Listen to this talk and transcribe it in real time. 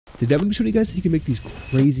Today I'm going to be showing you guys how you can make these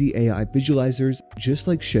crazy AI visualizers just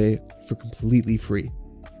like Shay for completely free.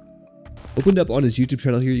 Opened up on his YouTube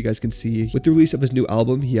channel here, you guys can see with the release of his new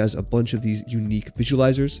album, he has a bunch of these unique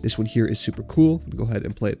visualizers. This one here is super cool. Go ahead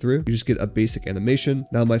and play it through. You just get a basic animation.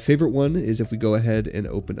 Now my favorite one is if we go ahead and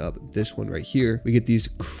open up this one right here, we get these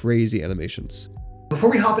crazy animations.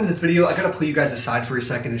 Before we hop into this video, I gotta put you guys aside for a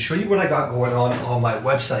second and show you what I got going on my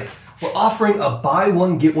website. We're offering a buy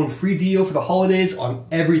one, get one free deal for the holidays on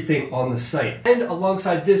everything on the site. And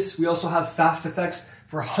alongside this, we also have fast effects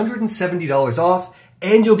for $170 off,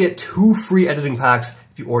 and you'll get 2 free editing packs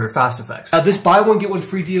if you order Fast Effects. Now this buy one, get one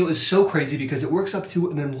free deal is so crazy because it works up to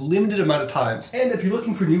an unlimited amount of times. And if you're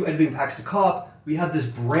looking for new editing packs to cop, we have this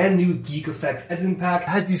brand new Geek Effects editing pack. It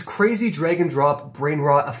has these crazy drag and drop brain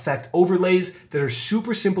rot effect overlays that are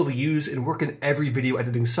super simple to use and work in every video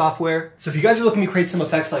editing software. So if you guys are looking to create some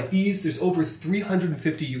effects like these, there's over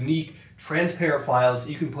 350 unique transparent files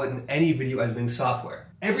that you can put in any video editing software.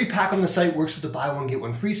 Every pack on the site works with the buy one, get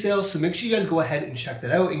one free sale, so make sure you guys go ahead and check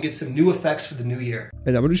that out and get some new effects for the new year.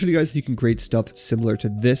 And I'm going to show you guys how you can create stuff similar to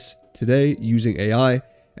this today using AI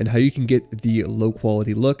and how you can get the low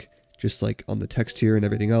quality look, just like on the text here and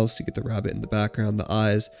everything else. You get the rabbit in the background, the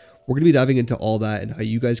eyes. We're going to be diving into all that and how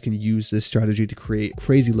you guys can use this strategy to create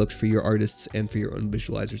crazy looks for your artists and for your own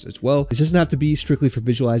visualizers as well. This doesn't have to be strictly for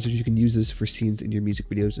visualizers. You can use this for scenes in your music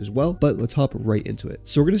videos as well, but let's hop right into it.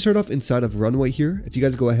 So we're going to start off inside of Runway here. If you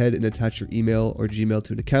guys go ahead and attach your email or Gmail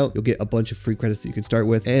to an account, you'll get a bunch of free credits that you can start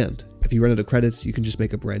with. And if you run out of credits, you can just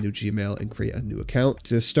make a brand new Gmail and create a new account.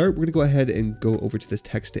 To start, we're going to go ahead and go over to this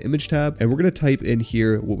text to image tab, and we're going to type in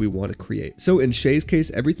here what we want to create. So in Shay's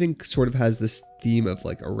case, everything sort of has this theme of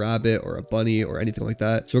like a rabbit or a bunny or anything like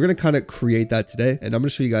that. So we're going to kind of create that today, and I'm going to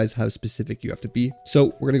show you guys how specific you have to be. So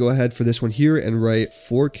we're going to go ahead for this one here and write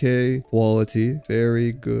 4K quality,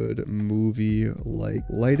 very good movie like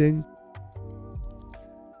lighting.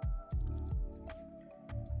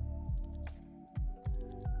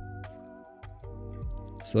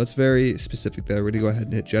 So that's very specific there. We're going to go ahead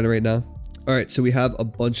and hit generate now. All right, so we have a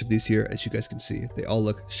bunch of these here, as you guys can see. They all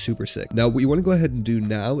look super sick. Now, what you want to go ahead and do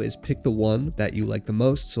now is pick the one that you like the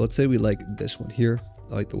most. So let's say we like this one here.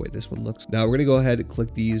 I like the way this one looks. Now we're going to go ahead and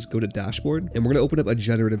click these, go to dashboard, and we're going to open up a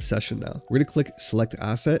generative session now. We're going to click select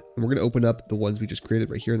asset, and we're going to open up the ones we just created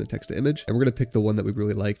right here in the text to image. And we're going to pick the one that we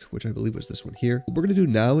really liked, which I believe was this one here. What we're going to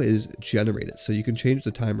do now is generate it. So you can change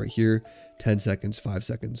the time right here, 10 seconds, 5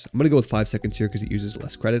 seconds. I'm going to go with 5 seconds here because it uses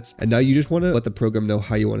less credits. And now you just want to let the program know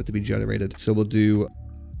how you want it to be generated. So we'll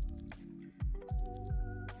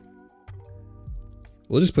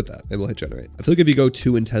just put that and we'll hit generate. I feel like if you go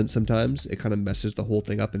too intense sometimes, it kind of messes the whole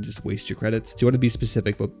thing up and just wastes your credits. So you want to be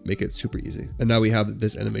specific, but make it super easy. And now we have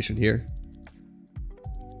this animation here.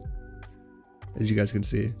 As you guys can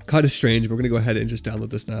see, kind of strange, but we're going to go ahead and just download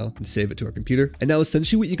this now and save it to our computer. And now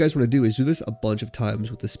essentially what you guys want to do is do this a bunch of times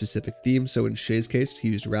with a specific theme. So in Shay's case, he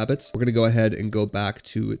used rabbits. We're going to go ahead and go back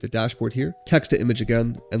to the dashboard here, text to image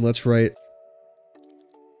again, and let's write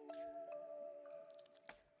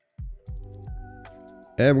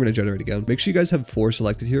and we're going to generate again. Make sure you guys have 4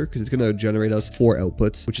 selected here because it's going to generate us 4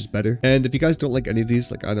 outputs, which is better. And if you guys don't like any of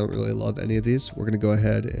these, like I don't really love any of these, we're going to go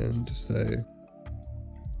ahead and say,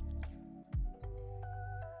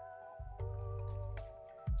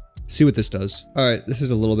 see what this does. All right, this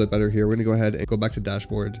is a little bit better here. We're going to go ahead and go back to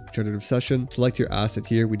dashboard, generative session, select your asset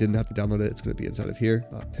here. We didn't have to download it. It's going to be inside of here.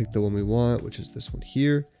 Pick the one we want, which is this one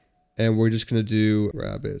here. And we're just going to do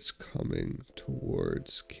rabbits coming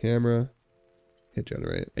towards camera. Hit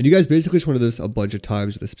generate. And you guys basically just want to do this a bunch of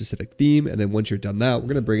times with a specific theme. And then once you're done that, we're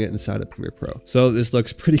going to bring it inside of Premiere Pro. So this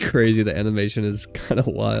looks pretty crazy. The animation is kind of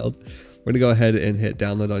wild. We're going to go ahead and hit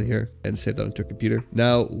download on here and save that onto a computer.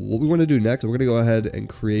 Now, what we want to do next, we're going to go ahead and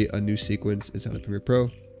create a new sequence inside of Premiere Pro.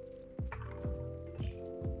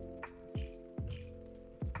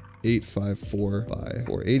 854 by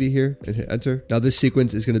 480 here and hit enter. Now this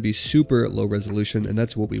sequence is going to be super low resolution, and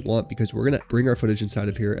that's what we want because we're going to bring our footage inside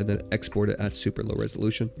of here and then export it at super low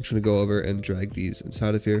resolution. I'm just going to go over and drag these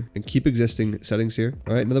inside of here and keep existing settings here.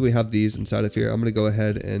 All right, now that we have these inside of here, I'm going to go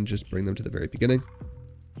ahead and just bring them to the very beginning.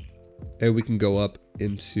 And we can go up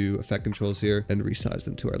into effect controls here and resize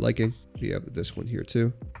them to our liking. We have this one here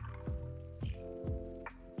too.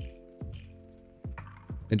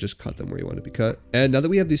 And just cut them where you want to be cut. And now that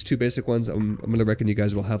we have these 2 basic ones, I'm going to reckon you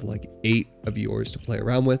guys will have like 8 of yours to play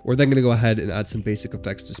around with. We're then going to go ahead and add some basic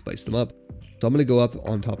effects to spice them up. So I'm going to go up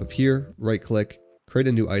on top of here, right click, create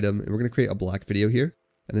a new item, and we're going to create a black video here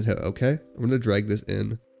and then hit OK. I'm going to drag this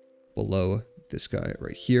in below this guy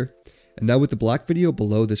right here. And now with the black video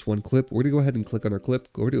below this one clip, we're going to go ahead and click on our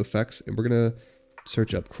clip, go over to effects, and we're going to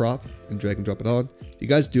search up crop and drag and drop it on. If you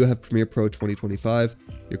guys do have Premiere Pro 2025,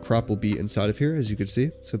 your crop will be inside of here, as you can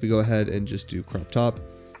see. So if we go ahead and just do crop top,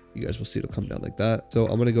 you guys will see it'll come down like that. So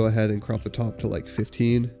I'm going to go ahead and crop the top to like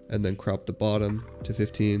 15 and then crop the bottom to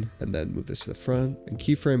 15 and then move this to the front and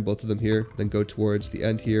keyframe both of them here. Then go towards the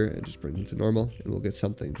end here and just bring them to normal. And we'll get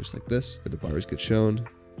something just like this where the bars get shown.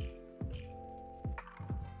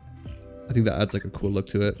 I think that adds like a cool look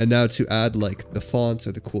to it. And now to add like the fonts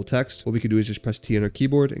or the cool text, what we can do is just press T on our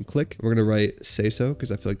keyboard and click. We're going to write say so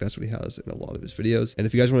because I feel like that's what he has in a lot of his videos. And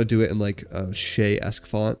if you guys want to do it in like a Shay-esque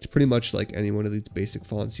font, it's pretty much like any one of these basic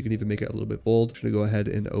fonts. You can even make it a little bit bold. I'm going to go ahead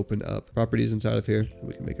and open up properties inside of here.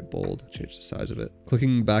 We can make it bold, change the size of it.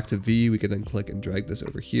 Clicking back to V, we can then click and drag this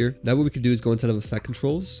over here. Now what we can do is go inside of effect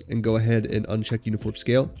controls and go ahead and uncheck uniform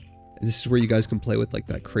scale. And this is where you guys can play with like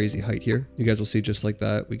that crazy height here. You guys will see just like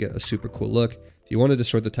that, we get a super cool look. If you want to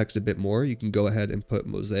distort the text a bit more, you can go ahead and put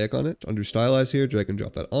mosaic on it. Under stylize here, drag and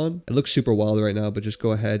drop that on. It looks super wild right now, but just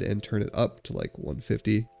go ahead and turn it up to like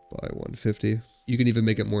 150 by 150. You can even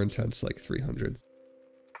make it more intense, like 300.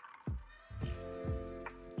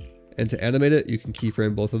 And to animate it, you can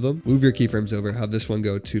keyframe both of them. Move your keyframes over, have this one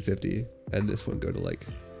go 250 and this one go to like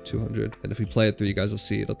 200. And if we play it through, you guys will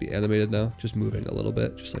see it'll be animated now, just moving a little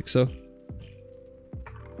bit, just like so.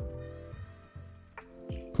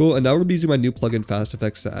 Cool, and now we're gonna be using my new plugin Fast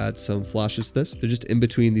Effects to add some flashes to this. So just in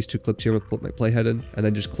between these two clips here, I'm gonna put my playhead in and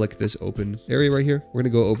then just click this open area right here. We're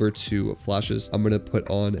gonna go over to flashes. I'm gonna put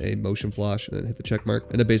on a motion flash and then hit the check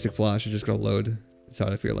mark. And a basic flash is just gonna load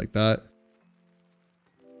inside of here like that.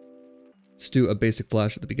 Let's do a basic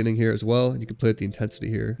flash at the beginning here as well. And you can play with the intensity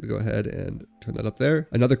here. We go ahead and turn that up there.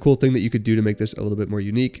 Another cool thing that you could do to make this a little bit more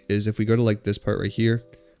unique is if we go to like this part right here,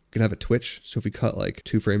 we can have a twitch. So if we cut like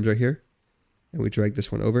 2 frames right here and we drag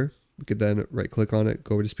this one over, we could then right click on it,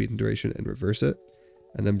 go over to speed and duration and reverse it.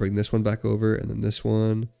 And then bring this one back over and then this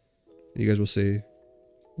one. And you guys will see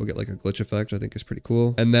we'll get like a glitch effect, I think is pretty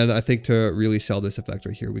cool. And then I think to really sell this effect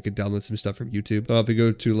right here, we could download some stuff from YouTube. So if we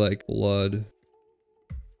go to like blood,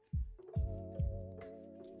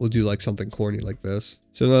 we'll do like something corny like this.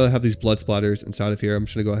 So now that I have these blood splatters inside of here, I'm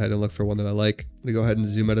just gonna go ahead and look for one that I like. I'm gonna go ahead and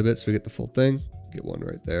zoom out a bit so we get the full thing. Get one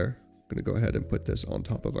right there. I'm gonna go ahead and put this on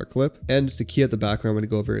top of our clip. And to key at the background, I'm gonna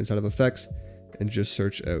go over inside of effects and just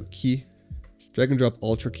search out key. Drag and drop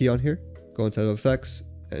ultra key on here. Go inside of effects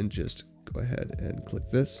and just go ahead and click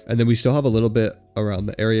this. And then we still have a little bit around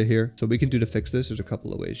the area here. So what we can do to fix this, there's a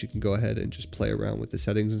couple of ways. You can go ahead and just play around with the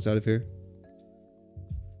settings inside of here.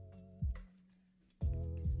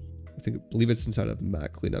 I believe it's inside of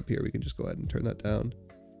Mac cleanup here. We can just go ahead and turn that down.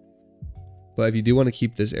 But if you do want to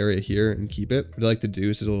keep this area here and keep it, what I like to do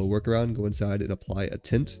is a little workaround, go inside and apply a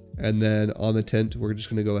tint. And then on the tint, we're just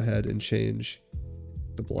going to go ahead and change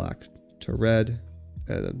the black to red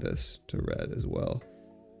and then this to red as well.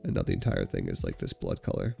 And now the entire thing is like this blood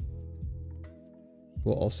color.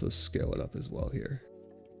 We'll also scale it up as well here.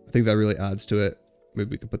 I think that really adds to it.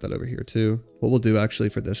 Maybe we can put that over here too. What we'll do actually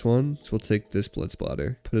for this one is we'll take this blood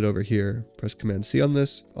splatter, put it over here, press Command C on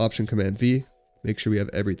this, Option Command V, make sure we have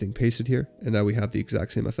everything pasted here. And now we have the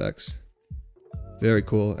exact same effects. Very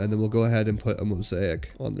cool. And then we'll go ahead and put a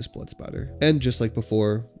mosaic on this blood spatter. And just like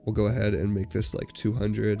before, we'll go ahead and make this like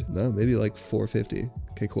 200, no, maybe like 450.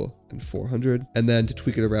 Okay, cool. And 400. And then to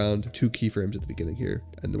tweak it around, 2 keyframes at the beginning here.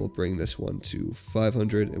 And then we'll bring this one to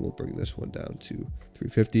 500 and we'll bring this one down to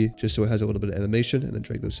 350, just so it has a little bit of animation, and then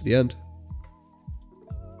drag those to the end.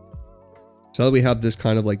 So now that we have this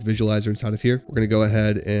kind of like visualizer inside of here, we're going to go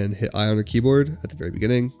ahead and hit I on our keyboard at the very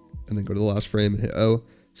beginning, and then go to the last frame and hit O.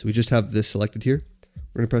 So we just have this selected here.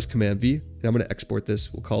 We're going to press Command V, and I'm going to export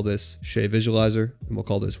this. We'll call this Shay Visualizer, and we'll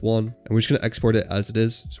call this 1. And we're just going to export it as it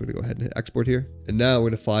is. So we're going to go ahead and hit export here. And now we're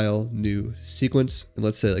going to file new sequence. And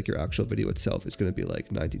let's say like your actual video itself is going to be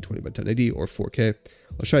like 1920 by 1080 or 4K.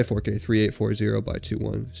 Let's try 4K, 3840 by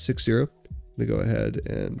 2160. I'm going to go ahead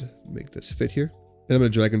and make this fit here. And I'm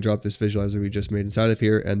going to drag and drop this visualizer we just made inside of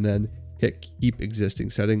here and then hit keep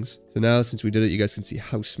existing settings. So now since we did it, you guys can see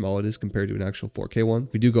how small it is compared to an actual 4K one.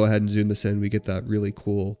 If we do go ahead and zoom this in, we get that really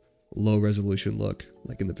cool low resolution look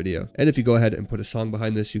like in the video. And if you go ahead and put a song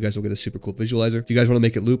behind this, you guys will get a super cool visualizer. If you guys want to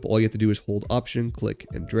make it loop, all you have to do is hold Option, click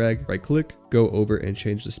and drag, right click, go over and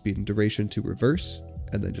change the speed and duration to reverse,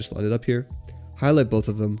 and then just line it up here. Highlight both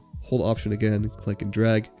of them, hold Option again, click and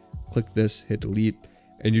drag, click this, hit delete,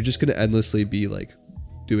 and you're just going to endlessly be like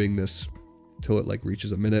doing this till it like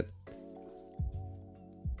reaches a minute.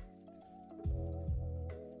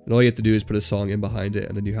 And all you have to do is put a song in behind it,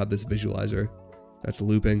 and then you have this visualizer that's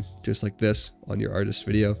looping just like this on your artist's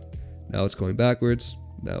video. Now it's going backwards.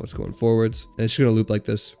 Now it's going forwards, and it's just gonna loop like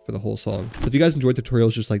this for the whole song. So if you guys enjoyed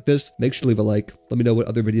tutorials just like this, make sure to leave a like. Let me know what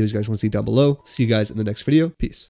other videos you guys want to see down below. See you guys in the next video. Peace.